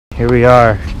Here we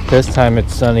are. This time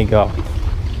it's sunny golf.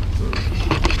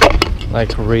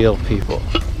 Like real people.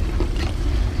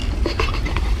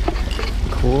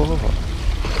 Cool.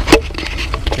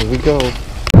 Here we go.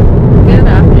 Good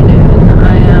afternoon.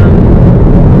 I am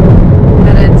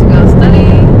headed to go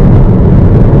study.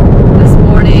 This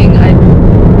morning I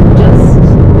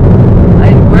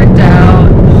worked out,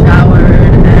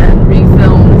 showered, and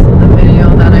refilmed the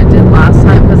video that I did last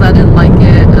time because I didn't like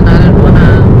it and I didn't want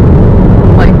to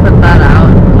like put that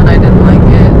out when I didn't like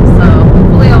it. So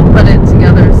hopefully I'll put it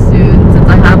together soon since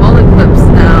I have all the clips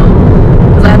now,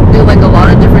 because I have to do like a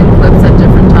lot of different clips at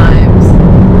different times.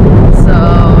 So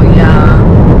yeah.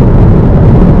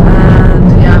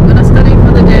 And yeah, I'm gonna study for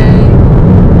the day.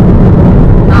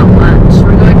 Not much.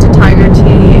 We're going to Tiger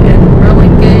Tea in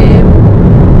Burlingame.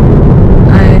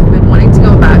 I've been wanting to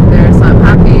go back there, so I'm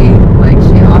happy. Like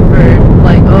she offered,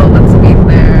 like, oh, let's meet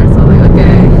there. So like,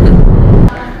 okay.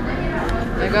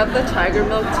 I got the tiger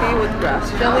milk tea with grass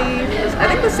jelly. I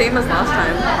think the same as last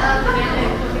time.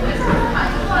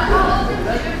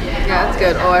 Yeah, it's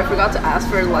good. Oh, I forgot to ask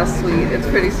for less sweet. It's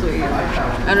pretty sweet.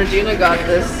 And Regina got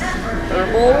this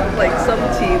herbal, like some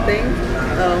tea thing.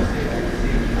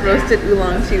 Roasted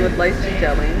oolong tea with lychee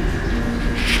jelly.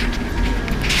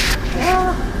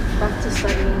 Yeah, back to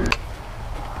studying.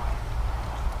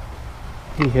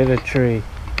 He hit a tree.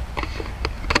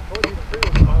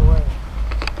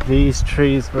 These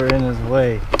trees were in his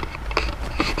way.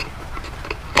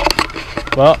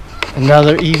 Well,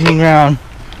 another evening round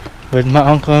with my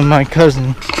uncle and my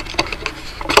cousin.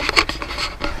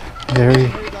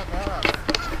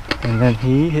 And then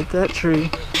he hit that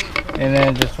tree, and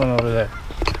then just went over there.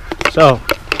 So,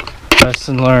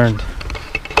 lesson learned.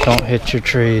 Don't hit your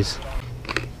trees.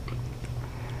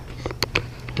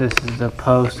 This is the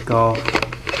post golf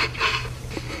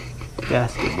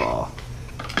basketball.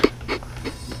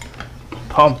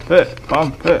 Pump it,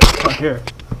 right here.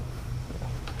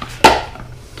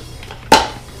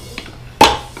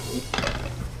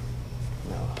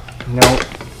 Nope.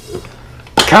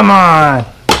 Come on!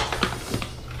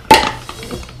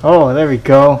 Oh, there we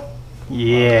go.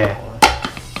 Yeah.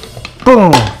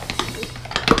 Boom!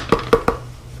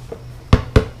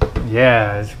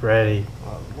 Yeah, it's ready.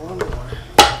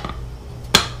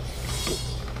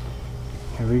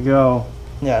 Here we go.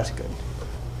 Yeah, that's good.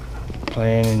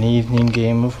 Playing an evening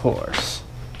game of horse.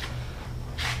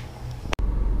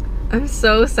 I'm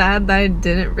so sad that I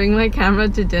didn't bring my camera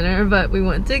to dinner, but we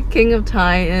went to King of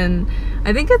Thai and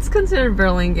I think it's considered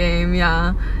Burlingame,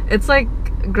 yeah. It's like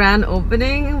grand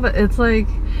opening, but it's like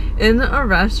in a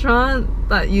restaurant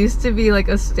that used to be like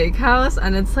a steakhouse,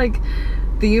 and it's like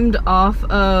themed off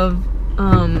of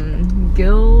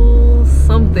Gill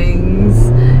somethings.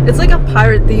 It's like a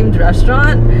pirate themed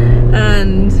restaurant,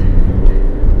 and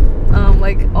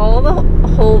like all the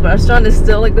whole restaurant is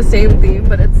still like the same theme,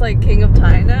 but it's like King of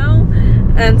Thai now,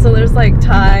 and so there's like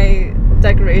Thai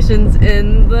decorations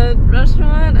in the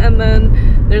restaurant, and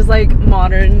then there's like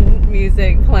modern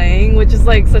music playing, which is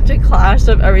like such a clash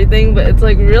of everything, but it's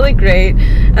like really great.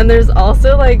 And there's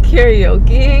also like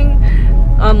karaokeing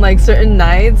on like certain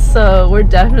nights, so we're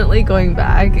definitely going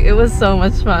back. It was so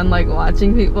much fun like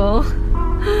watching people.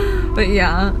 But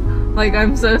yeah, like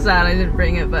I'm so sad I didn't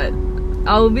bring it, but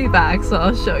I'll be back, so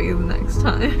I'll show you the next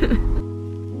time.